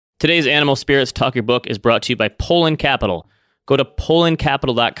Today's Animal Spirits Talk Your Book is brought to you by Poland Capital. Go to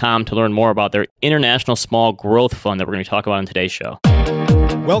polandcapital.com to learn more about their International Small Growth Fund that we're going to talk about in today's show.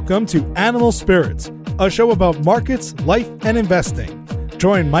 Welcome to Animal Spirits, a show about markets, life, and investing.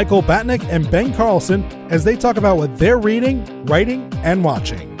 Join Michael Batnick and Ben Carlson as they talk about what they're reading, writing, and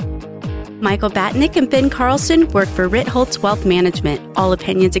watching. Michael Batnick and Ben Carlson work for Ritholtz Wealth Management. All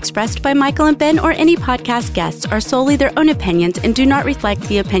opinions expressed by Michael and Ben or any podcast guests are solely their own opinions and do not reflect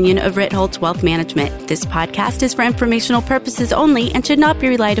the opinion of Ritholtz Wealth Management. This podcast is for informational purposes only and should not be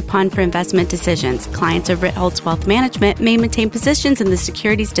relied upon for investment decisions. Clients of Ritholtz Wealth Management may maintain positions in the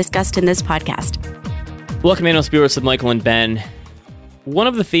securities discussed in this podcast. Welcome to Animal Spirits with Michael and Ben. One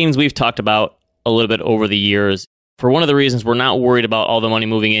of the themes we've talked about a little bit over the years, for one of the reasons we're not worried about all the money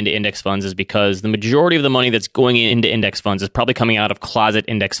moving into index funds, is because the majority of the money that's going into index funds is probably coming out of closet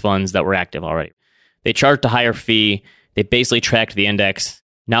index funds that were active already. They charged a higher fee. They basically tracked the index.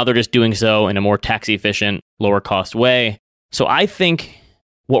 Now they're just doing so in a more tax efficient, lower cost way. So I think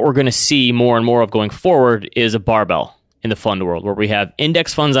what we're going to see more and more of going forward is a barbell in the fund world, where we have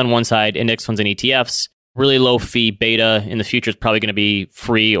index funds on one side, index funds and ETFs, really low fee beta. In the future, it's probably going to be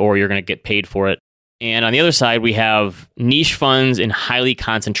free or you're going to get paid for it. And on the other side, we have niche funds and highly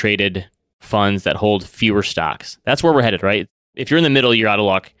concentrated funds that hold fewer stocks. That's where we're headed, right? If you're in the middle, you're out of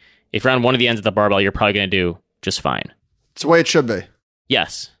luck. If you're on one of the ends of the barbell, you're probably going to do just fine. It's the way it should be.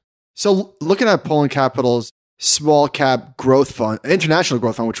 Yes. So looking at Poland Capital's small cap growth fund, international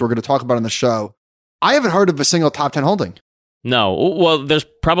growth fund, which we're going to talk about on the show, I haven't heard of a single top 10 holding. No. Well, there's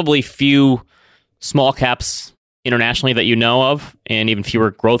probably few small caps internationally that you know of, and even fewer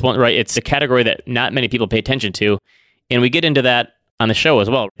growth ones, right? It's a category that not many people pay attention to. And we get into that on the show as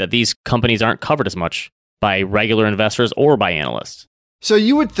well, that these companies aren't covered as much by regular investors or by analysts. So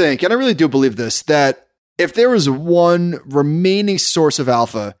you would think, and I really do believe this, that if there was one remaining source of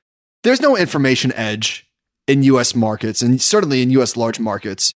alpha, there's no information edge in US markets and certainly in US large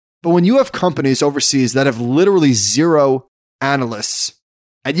markets. But when you have companies overseas that have literally zero analysts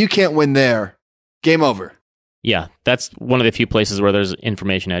and you can't win there, game over. Yeah, that's one of the few places where there's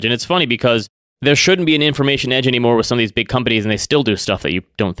information edge. And it's funny because there shouldn't be an information edge anymore with some of these big companies, and they still do stuff that you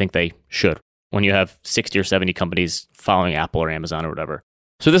don't think they should when you have 60 or 70 companies following Apple or Amazon or whatever.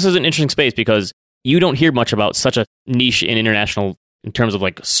 So this is an interesting space because you don't hear much about such a niche in international in terms of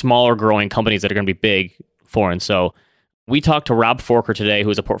like smaller growing companies that are going to be big foreign. So we talked to Rob Forker today,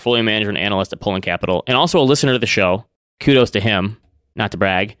 who's a portfolio manager and analyst at Poland Capital, and also a listener to the show. Kudos to him, not to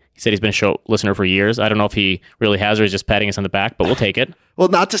brag. He said he's been a show listener for years. I don't know if he really has or he's just patting us on the back, but we'll take it. Well,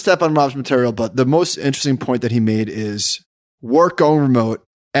 not to step on Rob's material, but the most interesting point that he made is work going remote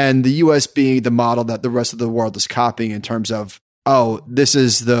and the US being the model that the rest of the world is copying in terms of, oh, this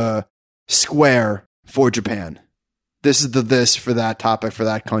is the square for Japan. This is the this for that topic, for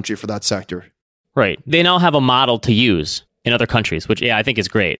that country, for that sector. Right. They now have a model to use in other countries, which, yeah, I think is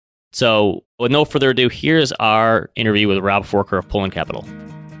great. So with no further ado, here's our interview with Rob Forker of Poland Capital.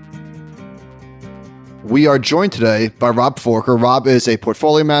 We are joined today by Rob Forker. Rob is a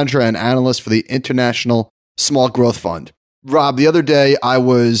portfolio manager and analyst for the International Small Growth Fund. Rob, the other day I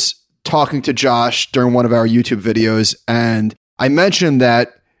was talking to Josh during one of our YouTube videos, and I mentioned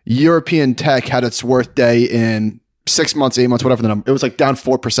that European tech had its worst day in 6 months, 8 months, whatever the number. It was like down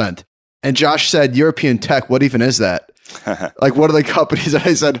 4%. And Josh said, European tech, what even is that? Like, what are the companies? And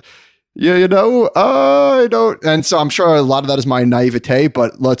I said, yeah, I don't. And so I'm sure a lot of that is my naivete,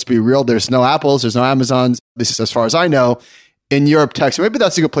 but let's be real. There's no Apples, there's no Amazons. This is as far as I know in Europe tech. So maybe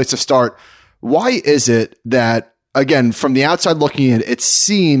that's a good place to start. Why is it that, again, from the outside looking in, it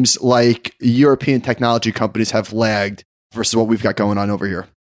seems like European technology companies have lagged versus what we've got going on over here?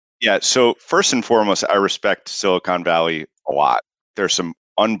 Yeah. So first and foremost, I respect Silicon Valley a lot. There's some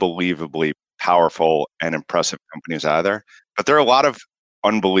unbelievably powerful and impressive companies out there, but there are a lot of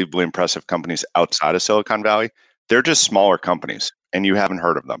unbelievably impressive companies outside of Silicon Valley. They're just smaller companies and you haven't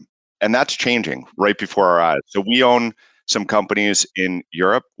heard of them. And that's changing right before our eyes. So we own some companies in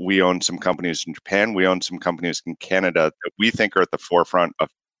Europe. We own some companies in Japan. We own some companies in Canada that we think are at the forefront of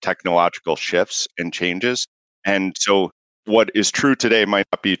technological shifts and changes. And so what is true today might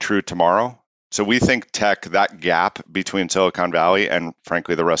not be true tomorrow. So we think tech, that gap between Silicon Valley and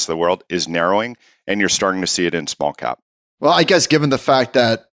frankly the rest of the world is narrowing, and you're starting to see it in small cap. Well, I guess given the fact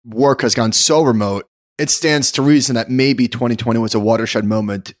that work has gone so remote, it stands to reason that maybe 2020 was a watershed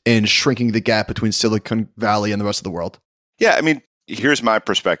moment in shrinking the gap between Silicon Valley and the rest of the world. Yeah, I mean, here's my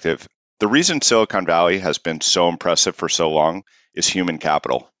perspective. The reason Silicon Valley has been so impressive for so long is human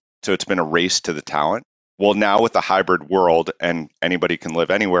capital. So it's been a race to the talent. Well, now with the hybrid world and anybody can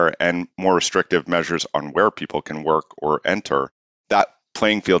live anywhere and more restrictive measures on where people can work or enter, that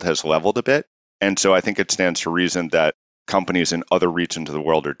playing field has leveled a bit. And so I think it stands to reason that companies in other regions of the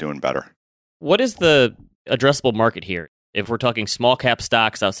world are doing better. What is the addressable market here? If we're talking small cap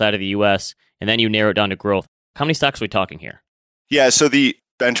stocks outside of the US, and then you narrow it down to growth, how many stocks are we talking here? Yeah, so the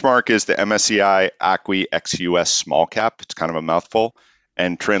benchmark is the MSCI ACWI ex-US small cap. It's kind of a mouthful.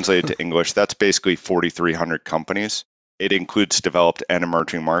 And translated to English, that's basically 4,300 companies. It includes developed and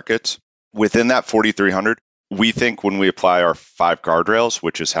emerging markets. Within that 4,300, we think when we apply our 5 guardrails,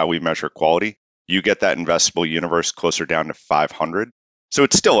 which is how we measure quality, you get that investable universe closer down to 500. So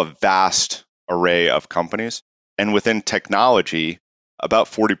it's still a vast array of companies. And within technology, about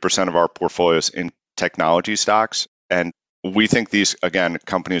 40% of our portfolios in technology stocks. And we think these, again,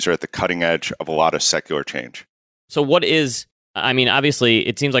 companies are at the cutting edge of a lot of secular change. So what is, I mean, obviously,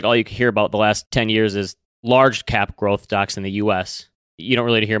 it seems like all you hear about the last 10 years is large cap growth stocks in the US. You don't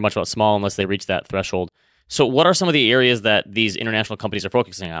really hear much about small unless they reach that threshold. So what are some of the areas that these international companies are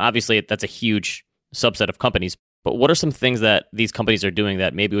focusing on? Obviously, that's a huge subset of companies, but what are some things that these companies are doing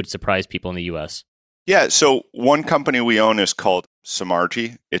that maybe would surprise people in the US? Yeah, so one company we own is called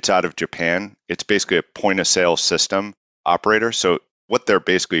Samargi. It's out of Japan. It's basically a point of sale system operator. So what they're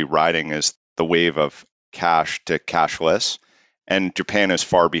basically riding is the wave of cash to cashless. And Japan is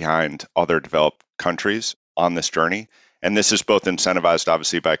far behind other developed countries on this journey. And this is both incentivized,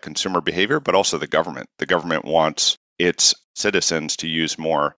 obviously, by consumer behavior, but also the government. The government wants its citizens to use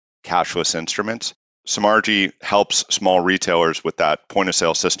more cashless instruments. Samargi helps small retailers with that point of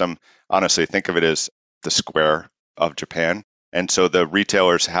sale system. Honestly, think of it as the Square of Japan. And so the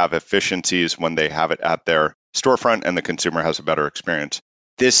retailers have efficiencies when they have it at their storefront and the consumer has a better experience.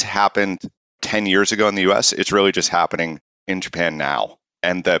 This happened 10 years ago in the US. It's really just happening in Japan now.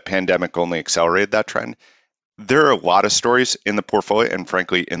 And the pandemic only accelerated that trend. There are a lot of stories in the portfolio and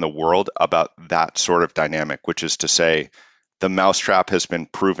frankly in the world about that sort of dynamic, which is to say the mousetrap has been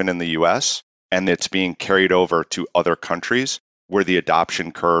proven in the US and it's being carried over to other countries where the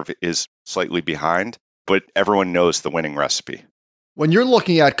adoption curve is slightly behind, but everyone knows the winning recipe. When you're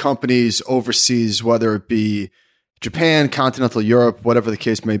looking at companies overseas, whether it be Japan, continental Europe, whatever the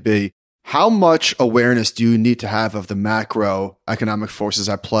case may be, how much awareness do you need to have of the macroeconomic forces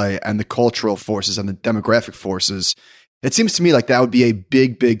at play and the cultural forces and the demographic forces? It seems to me like that would be a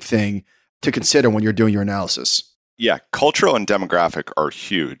big, big thing to consider when you're doing your analysis. Yeah, cultural and demographic are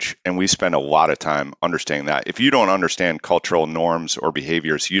huge, and we spend a lot of time understanding that. If you don't understand cultural norms or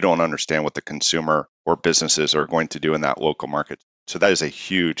behaviors, you don't understand what the consumer or businesses are going to do in that local market. So that is a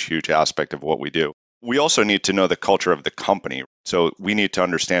huge, huge aspect of what we do. We also need to know the culture of the company. So we need to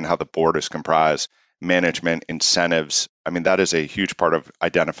understand how the board is comprised, management, incentives. I mean, that is a huge part of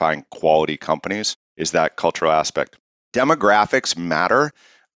identifying quality companies, is that cultural aspect. Demographics matter.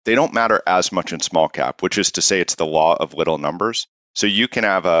 They don't matter as much in small cap, which is to say it's the law of little numbers. So you can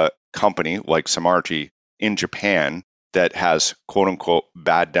have a company like Samargi in Japan that has quote unquote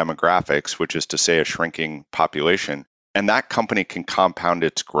bad demographics, which is to say a shrinking population. And that company can compound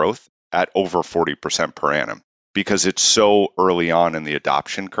its growth at over 40% per annum because it's so early on in the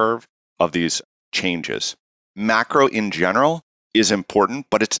adoption curve of these changes. Macro in general is important,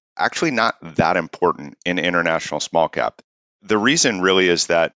 but it's actually not that important in international small cap. The reason really is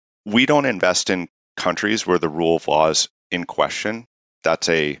that we don't invest in countries where the rule of law is in question. That's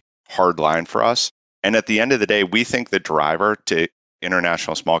a hard line for us. And at the end of the day, we think the driver to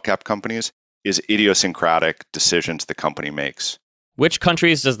international small cap companies is idiosyncratic decisions the company makes. Which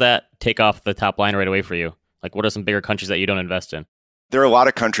countries does that take off the top line right away for you? Like, what are some bigger countries that you don't invest in? There are a lot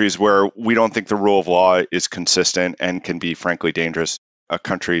of countries where we don't think the rule of law is consistent and can be frankly dangerous. A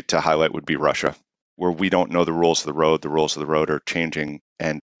country to highlight would be Russia, where we don't know the rules of the road. The rules of the road are changing,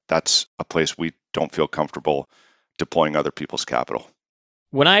 and that's a place we don't feel comfortable deploying other people's capital.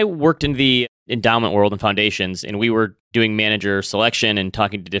 When I worked in the endowment world and foundations, and we were doing manager selection and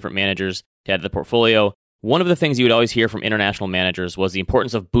talking to different managers to add to the portfolio, one of the things you would always hear from international managers was the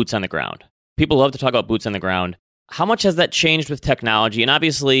importance of boots on the ground. People love to talk about boots on the ground. How much has that changed with technology? And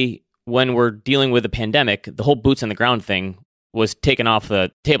obviously, when we're dealing with a pandemic, the whole boots on the ground thing was taken off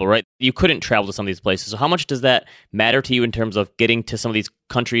the table, right? You couldn't travel to some of these places. So how much does that matter to you in terms of getting to some of these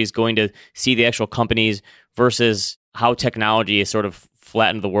countries, going to see the actual companies versus how technology has sort of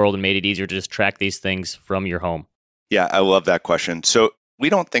flattened the world and made it easier to just track these things from your home? Yeah, I love that question. So we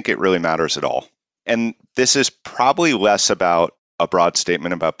don't think it really matters at all. And this is probably less about a broad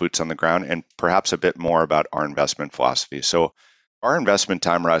statement about boots on the ground and perhaps a bit more about our investment philosophy. So our investment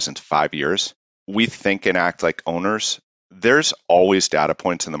time horizon is 5 years. We think and act like owners. There's always data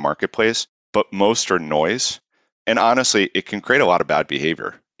points in the marketplace, but most are noise. And honestly, it can create a lot of bad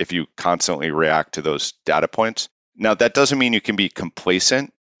behavior if you constantly react to those data points. Now, that doesn't mean you can be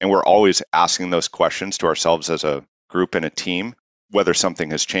complacent, and we're always asking those questions to ourselves as a group and a team, whether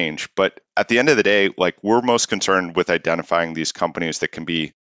something has changed. But at the end of the day, like, we're most concerned with identifying these companies that can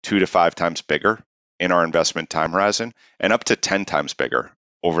be 2 to 5 times bigger in our investment time horizon and up to 10 times bigger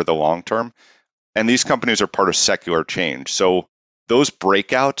over the long term. And these companies are part of secular change. So those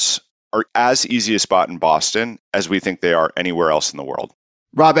breakouts are as easy a spot in Boston as we think they are anywhere else in the world.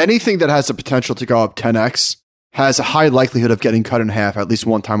 Rob, anything that has the potential to go up 10x has a high likelihood of getting cut in half at least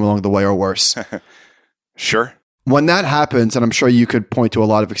one time along the way or worse. Sure. When that happens, and I'm sure you could point to a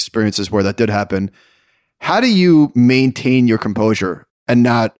lot of experiences where that did happen, how do you maintain your composure and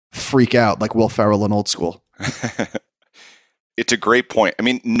not freak out like Will Ferrell in Old School? It's a great point. I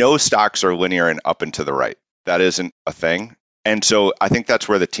mean, no stocks are linear and up and to the right. That isn't a thing. And so I think that's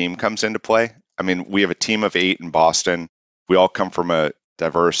where the team comes into play. I mean, we have a team of 8 in Boston. We all come from a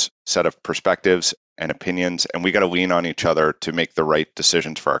diverse set of perspectives and opinions, and we got to lean on each other to make the right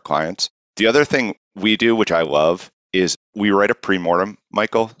decisions for our clients. The other thing we do, which I love, is we write a pre-mortem,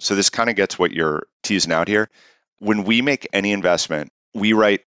 Michael. So this kind of gets what you're teasing out here. When we make any investment, we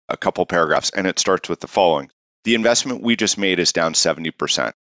write a couple paragraphs, and it starts with the following. The investment we just made is down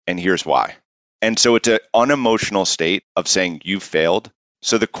 70%, and here's why. And so it's an unemotional state of saying you failed.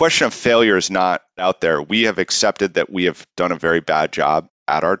 So the question of failure is not out there. We have accepted that we have done a very bad job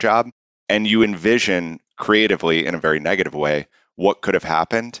at our job, and you envision creatively in a very negative way what could have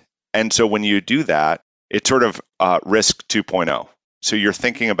happened. And so when you do that, it's sort of risk 2.0. So you're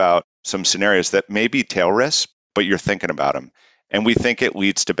thinking about some scenarios that may be tail risks, but you're thinking about them. And we think it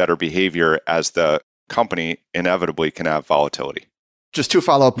leads to better behavior as the company inevitably can have volatility. Just 2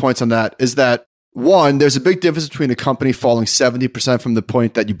 follow-up points on that is that, one, there's a big difference between a company falling 70% from the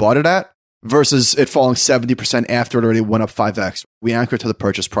point that you bought it at versus it falling 70% after it already went up 5x. We anchor to the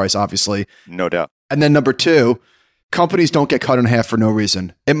purchase price, obviously. No doubt. And then number 2, companies don't get cut in half for no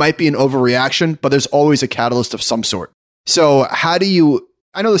reason. It might be an overreaction, but there's always a catalyst of some sort. So how do you,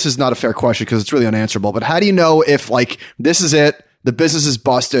 I know this is not a fair question because it's really unanswerable, but how do you know if like this is it, the business is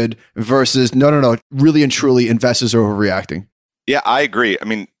busted versus no, really and truly investors are overreacting? Yeah, I agree. I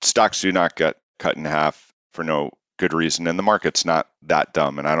mean, stocks do not get cut in half for no good reason, and the market's not that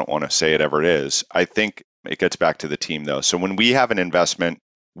dumb, and I don't want to say it ever is. I think it gets back to the team, though. So when we have an investment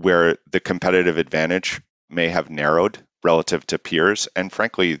where the competitive advantage may have narrowed relative to peers, and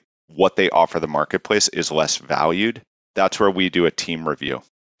frankly, what they offer the marketplace is less valued, that's where we do a team review.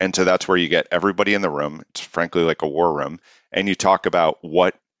 And so that's where you get everybody in the room. It's frankly like a war room, and you talk about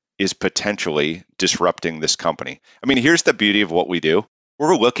what is potentially disrupting this company. I mean, here's the beauty of what we do.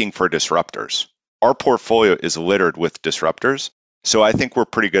 We're looking for disruptors. Our portfolio is littered with disruptors. So I think we're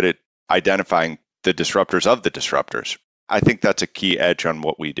pretty good at identifying the disruptors of the disruptors. I think that's a key edge on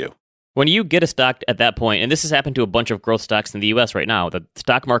what we do. When you get a stock at that point, and this has happened to a bunch of growth stocks in the U.S. right now, the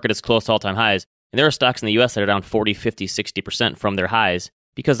stock market is close to all-time highs, and there are stocks in the U.S. that are down 40, 50, 60% from their highs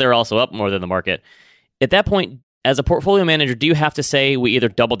because they're also up more than the market. At that point, as a portfolio manager, do you have to say we either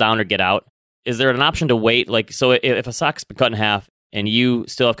double down or get out? Is there an option to wait? Like, so if a stock's been cut in half and you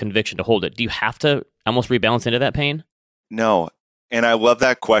still have conviction to hold it, do you have to almost rebalance into that pain? No. And I love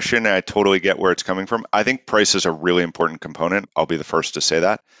that question, and I totally get where it's coming from. I think price is a really important component. I'll be the first to say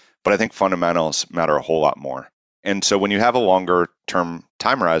that. But I think fundamentals matter a whole lot more. And so when you have a longer term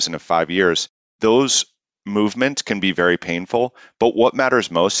time horizon of 5 years, those movements can be very painful. But what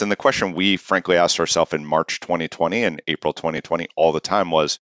matters most, and the question we frankly asked ourselves in March 2020 and April 2020 all the time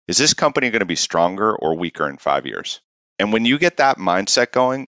was, is this company going to be stronger or weaker in 5 years? And when you get that mindset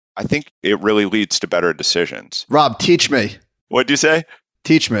going, I think it really leads to better decisions. Rob, teach me. What'd you say?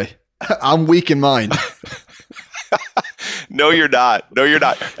 Teach me. I'm weak in mind. No, you're not. No, you're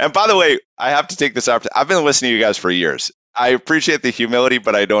not. And by the way, I have to take this opportunity. I've been listening to you guys for years. I appreciate the humility,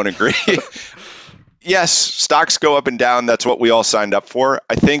 but I don't agree. Yes, stocks go up and down. That's what we all signed up for.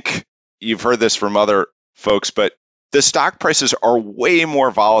 I think you've heard this from other folks, but the stock prices are way more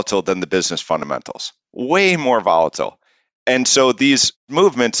volatile than the business fundamentals. Way more volatile. And so these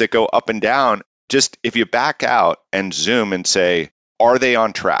movements that go up and down, just if you back out and zoom and say, are they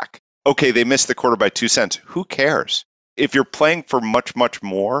on track? Okay, they missed the quarter by 2 cents. Who cares? If you're playing for much, much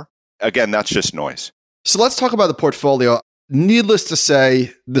more, again, that's just noise. So let's talk about the portfolio. Needless to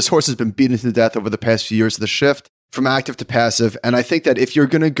say, this horse has been beaten to death over the past few years of the shift from active to passive. And I think that if you're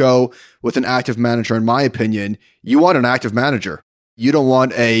going to go with an active manager, in my opinion, you want an active manager. You don't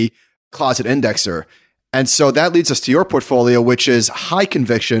want a closet indexer. And so that leads us to your portfolio, which is high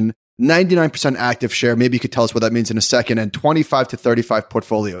conviction, 99% active share. Maybe you could tell us what that means in a second, and 25 to 35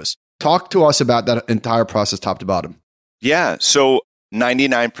 portfolios. Talk to us about that entire process top to bottom. Yeah. So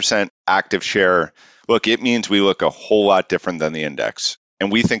 99% active share Look, it means we look a whole lot different than the index.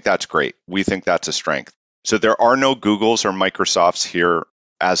 And we think that's great. We think that's a strength. So there are no Googles or Microsofts here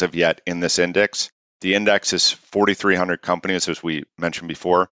as of yet in this index. The index is 4,300 companies, as we mentioned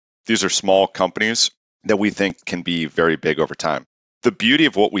before. These are small companies that we think can be very big over time. The beauty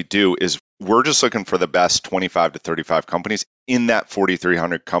of what we do is we're just looking for the best 25 to 35 companies in that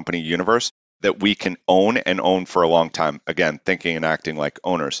 4,300 company universe that we can own and own for a long time. Again, thinking and acting like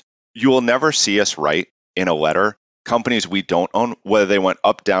owners. You will never see us write in a letter companies we don't own, whether they went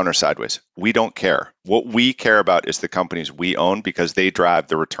up, down, or sideways. We don't care. What we care about is the companies we own because they drive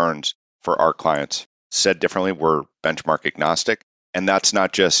the returns for our clients. Said differently, we're benchmark agnostic. And that's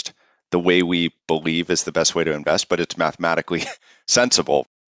not just the way we believe is the best way to invest, but it's mathematically sensible.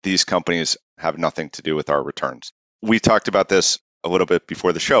 These companies have nothing to do with our returns. We talked about this a little bit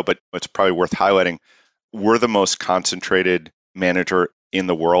before the show, but it's probably worth highlighting. We're the most concentrated manager in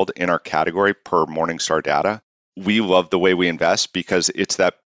the world in our category per Morningstar data. We love the way we invest because it's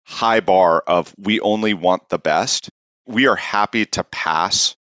that high bar of we only want the best. We are happy to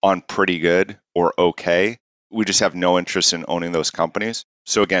pass on pretty good or okay. We just have no interest in owning those companies.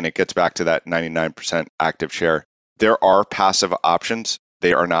 So again, it gets back to that 99% active share. There are passive options.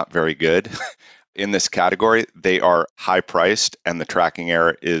 They are not very good in this category. They are high priced and the tracking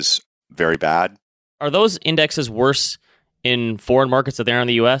error is very bad. Are those indexes worse in foreign markets than they are in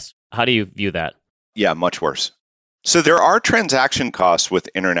the US? How do you view that? Yeah, much worse. So there are transaction costs with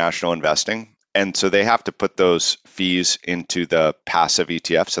international investing. And so they have to put those fees into the passive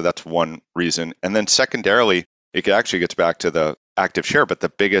ETF. So that's one reason. And then secondarily, it actually gets back to the active share, but the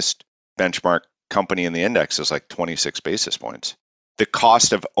biggest benchmark company in the index is like 26 basis points. The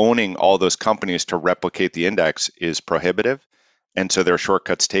cost of owning all those companies to replicate the index is prohibitive. And so there are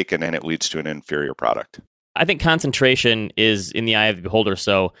shortcuts taken and it leads to an inferior product. I think concentration is in the eye of the beholder.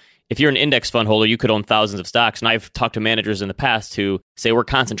 So if you're an index fund holder, you could own thousands of stocks. And I've talked to managers in the past who say we're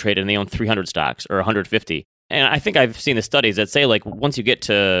concentrated and they own 300 stocks or 150. And I think I've seen the studies that say like once you get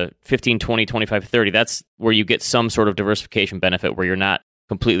to 15, 20, 25, 30, that's where you get some sort of diversification benefit where you're not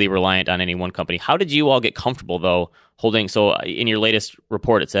completely reliant on any one company. How did you all get comfortable though holding? So in your latest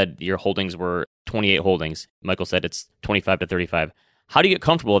report, it said your holdings were 28 holdings. Michael said it's 25 to 35. How do you get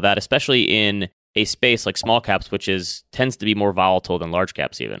comfortable with that, especially in a space like small caps, which tends to be more volatile than large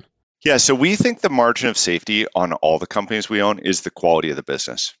caps even? Yeah, so we think the margin of safety on all the companies we own is the quality of the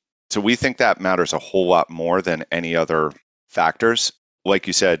business. So we think that matters a whole lot more than any other factors. Like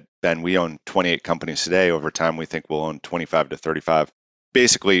you said, Ben, we own 28 companies today. Over time, we think we'll own 25 to 35.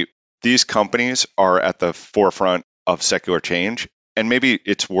 Basically, these companies are at the forefront of secular change. And maybe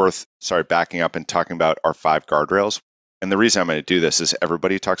it's worth, backing up and talking about our 5 guardrails. And the reason I'm going to do this is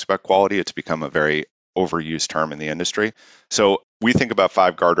everybody talks about quality. It's become a very overused term in the industry. So we think about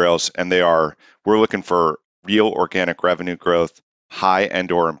 5 guardrails, and we're looking for real organic revenue growth, high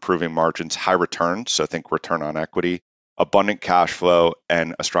and or improving margins, high returns, so think return on equity, abundant cash flow,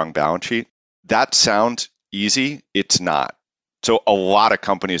 and a strong balance sheet. That sounds easy. It's not. So a lot of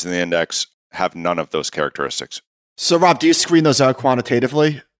companies in the index have none of those characteristics. So Rob, do you screen those out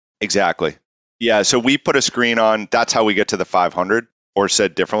quantitatively? Exactly. Yeah, so we put a screen on. That's how we get to the 500. Or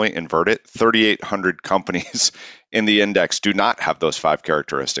said differently, invert it, 3,800 companies in the index do not have those 5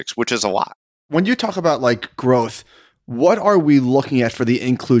 characteristics, which is a lot. When you talk about like growth, what are we looking at for the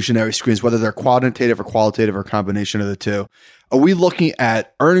inclusionary screens, whether they're quantitative or qualitative or a combination of the two? Are we looking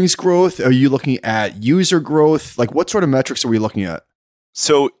at earnings growth? Are you looking at user growth? Like what sort of metrics are we looking at?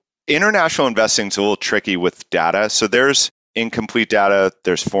 So international investing is a little tricky with data. So there's incomplete data,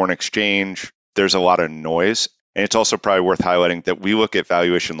 there's foreign exchange, there's a lot of noise. And it's also probably worth highlighting that we look at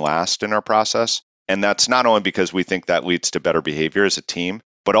valuation last in our process. And that's not only because we think that leads to better behavior as a team,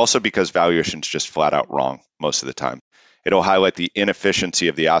 but also because valuation's just flat out wrong most of the time. It'll highlight the inefficiency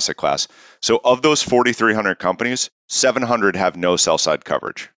of the asset class. So of those 4,300 companies, 700 have no sell-side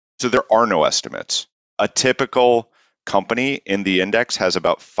coverage. So there are no estimates. A typical company in the index has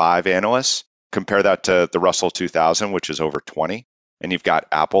about 5 analysts. Compare that to the Russell 2000, which is over 20. And you've got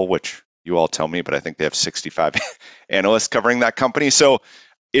Apple, which you all tell me, but I think they have 65 analysts covering that company. So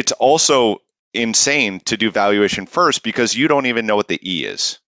it's also insane to do valuation first because you don't even know what the E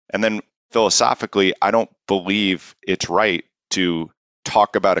is. And then philosophically, I don't believe it's right to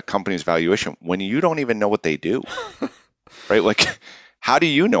talk about a company's valuation when you don't even know what they do, right? Like, how do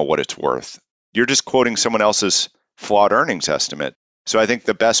you know what it's worth? You're just quoting someone else's flawed earnings estimate. So I think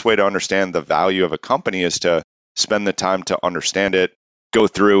the best way to understand the value of a company is to spend the time to understand it, go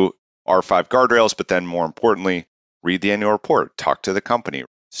through our 5 guardrails, but then more importantly, read the annual report, talk to the company,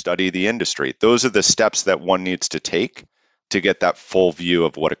 study the industry. Those are the steps that one needs to take to get that full view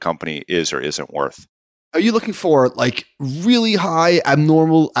of what a company is or isn't worth. Are you looking for like really high,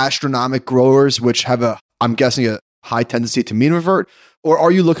 abnormal, astronomic growers, which have I'm guessing, a high tendency to mean revert? Or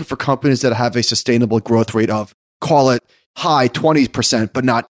are you looking for companies that have a sustainable growth rate of, call it high 20%, but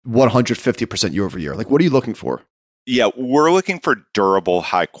not 150% year over year? Like, what are you looking for? Yeah, we're looking for durable,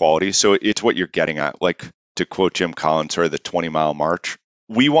 high quality. So it's what you're getting at. Like, to quote Jim Collins, or the 20-mile march.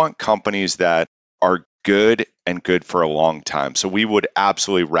 We want companies that are good and good for a long time. So we would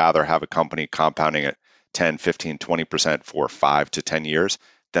absolutely rather have a company compounding at 10, 15, 20% for 5 to 10 years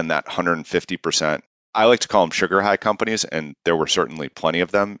than that 150%. I like to call them sugar high companies, and there were certainly plenty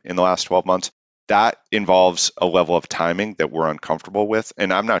of them in the last 12 months. That involves a level of timing that we're uncomfortable with.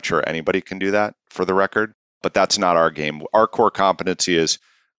 And I'm not sure anybody can do that, for the record, but that's not our game. Our core competency is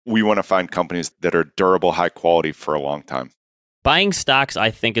we want to find companies that are durable, high quality for a long time. Buying stocks,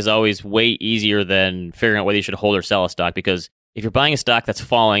 I think, is always way easier than figuring out whether you should hold or sell a stock, because if you're buying a stock that's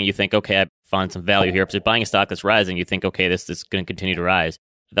falling, you think, okay, I found some value here. If you're buying a stock that's rising, you think, okay, this is going to continue to rise.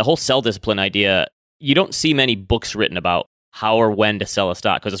 The whole sell discipline idea, you don't see many books written about how or when to sell a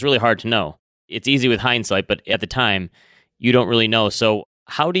stock because it's really hard to know. It's easy with hindsight, but at the time, you don't really know. So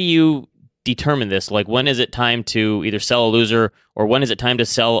how do you determine this? Like, when is it time to either sell a loser, or when is it time to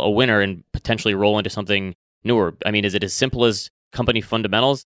sell a winner and potentially roll into something newer? I mean, is it as simple as company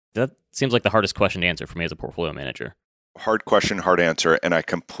fundamentals? That seems like the hardest question to answer for me as a portfolio manager. Hard question, hard answer, and I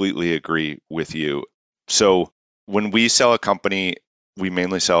completely agree with you. So when we sell a company, we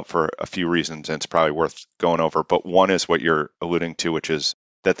mainly sell it for a few reasons, and it's probably worth going over. But one is what you're alluding to, which is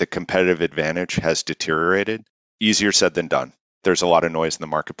that the competitive advantage has deteriorated. Easier said than done. There's a lot of noise in the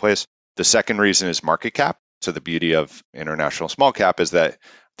marketplace. The second reason is market cap. So the beauty of international small cap is that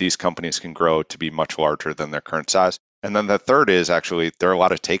these companies can grow to be much larger than their current size. And then the third is actually there are a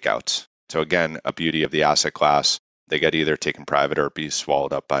lot of takeouts. So again, a beauty of the asset class. They get either taken private or be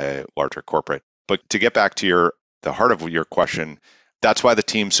swallowed up by a larger corporate. But to get back to the heart of your question, that's why the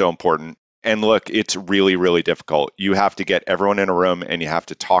team's so important. And look, it's really, really difficult. You have to get everyone in a room and you have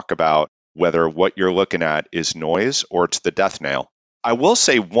to talk about whether what you're looking at is noise or it's the death nail. I will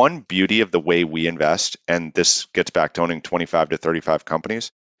say one beauty of the way we invest, and this gets back to owning 25 to 35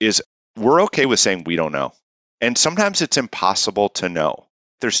 companies, is we're okay with saying we don't know. And sometimes it's impossible to know.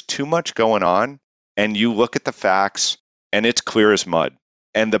 There's too much going on, and you look at the facts, and it's clear as mud.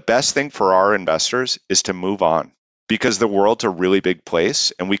 And the best thing for our investors is to move on, because the world's a really big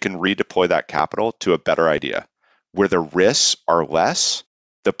place, and we can redeploy that capital to a better idea, where the risks are less,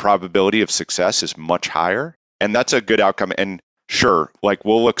 the probability of success is much higher, and that's a good outcome. And sure, like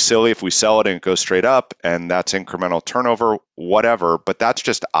we'll look silly if we sell it and it goes straight up, and that's incremental turnover, whatever, but that's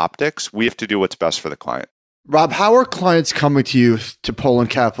just optics. We have to do what's best for the client. Rob, how are clients coming to you to pull in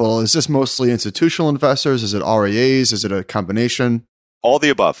capital? Is this mostly institutional investors? Is it RIAs? Is it a combination? All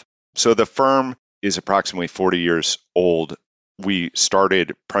the above. So the firm is approximately 40 years old. We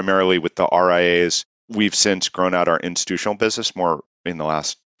started primarily with the RIAs. We've since grown out our institutional business more in the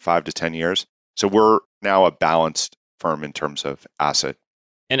last 5 to 10 years. So we're now a balanced firm in terms of asset.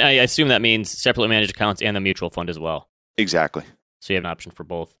 And I assume that means separately managed accounts and the mutual fund as well. Exactly. So you have an option for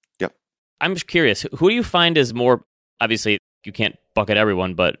both. Yep. I'm just curious, who do you find is more, obviously you can't bucket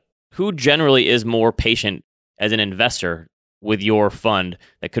everyone, but who generally is more patient as an investor with your fund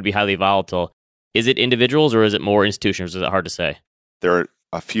that could be highly volatile? Is it individuals or is it more institutions? Is it hard to say? There are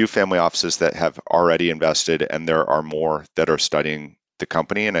a few family offices that have already invested, and there are more that are studying the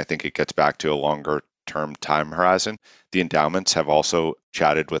company. And I think it gets back to a longer term time horizon. The endowments have also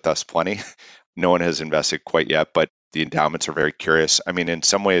chatted with us plenty. No one has invested quite yet, but the endowments are very curious. I mean, in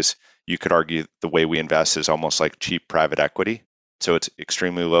some ways, you could argue the way we invest is almost like cheap private equity. So it's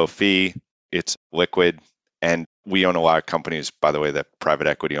extremely low fee, it's liquid, and we own a lot of companies, by the way, that private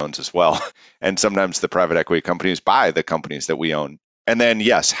equity owns as well. And sometimes the private equity companies buy the companies that we own. And then,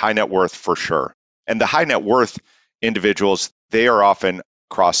 yes, high net worth for sure. And the high net worth individuals, they are often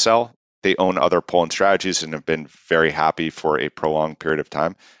cross-sell. They own other pull-in strategies and have been very happy for a prolonged period of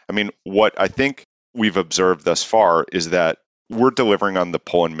time. I mean, what I think we've observed thus far is that we're delivering on the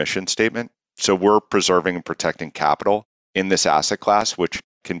pull-in mission statement. So we're preserving and protecting capital in this asset class, which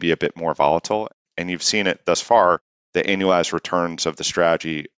can be a bit more volatile. And you've seen it thus far. The annualized returns of the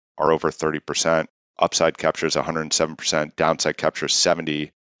strategy are over 30%. Upside capture is 107%. Downside capture is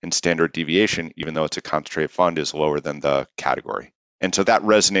 70%. And standard deviation, even though it's a concentrated fund, is lower than the category. And so that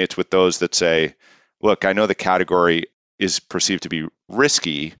resonates with those that say, look, I know the category is perceived to be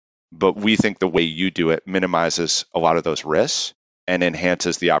risky, but we think the way you do it minimizes a lot of those risks and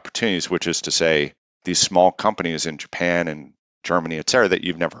enhances the opportunities, which is to say these small companies in Japan and Germany, et cetera, that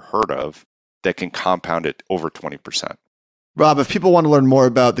you've never heard of that can compound it over 20%. Rob, if people want to learn more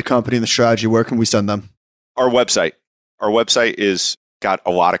about the company and the strategy, where can we send them? Our website. Our website is got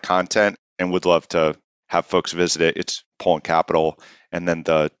a lot of content and would love to have folks visit it. It's Poland Capital. And then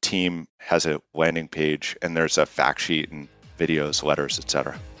the team has a landing page and there's a fact sheet and videos, letters,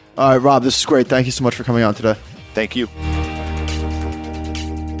 etc. All right, Rob, this is great. Thank you so much for coming on today. Thank you.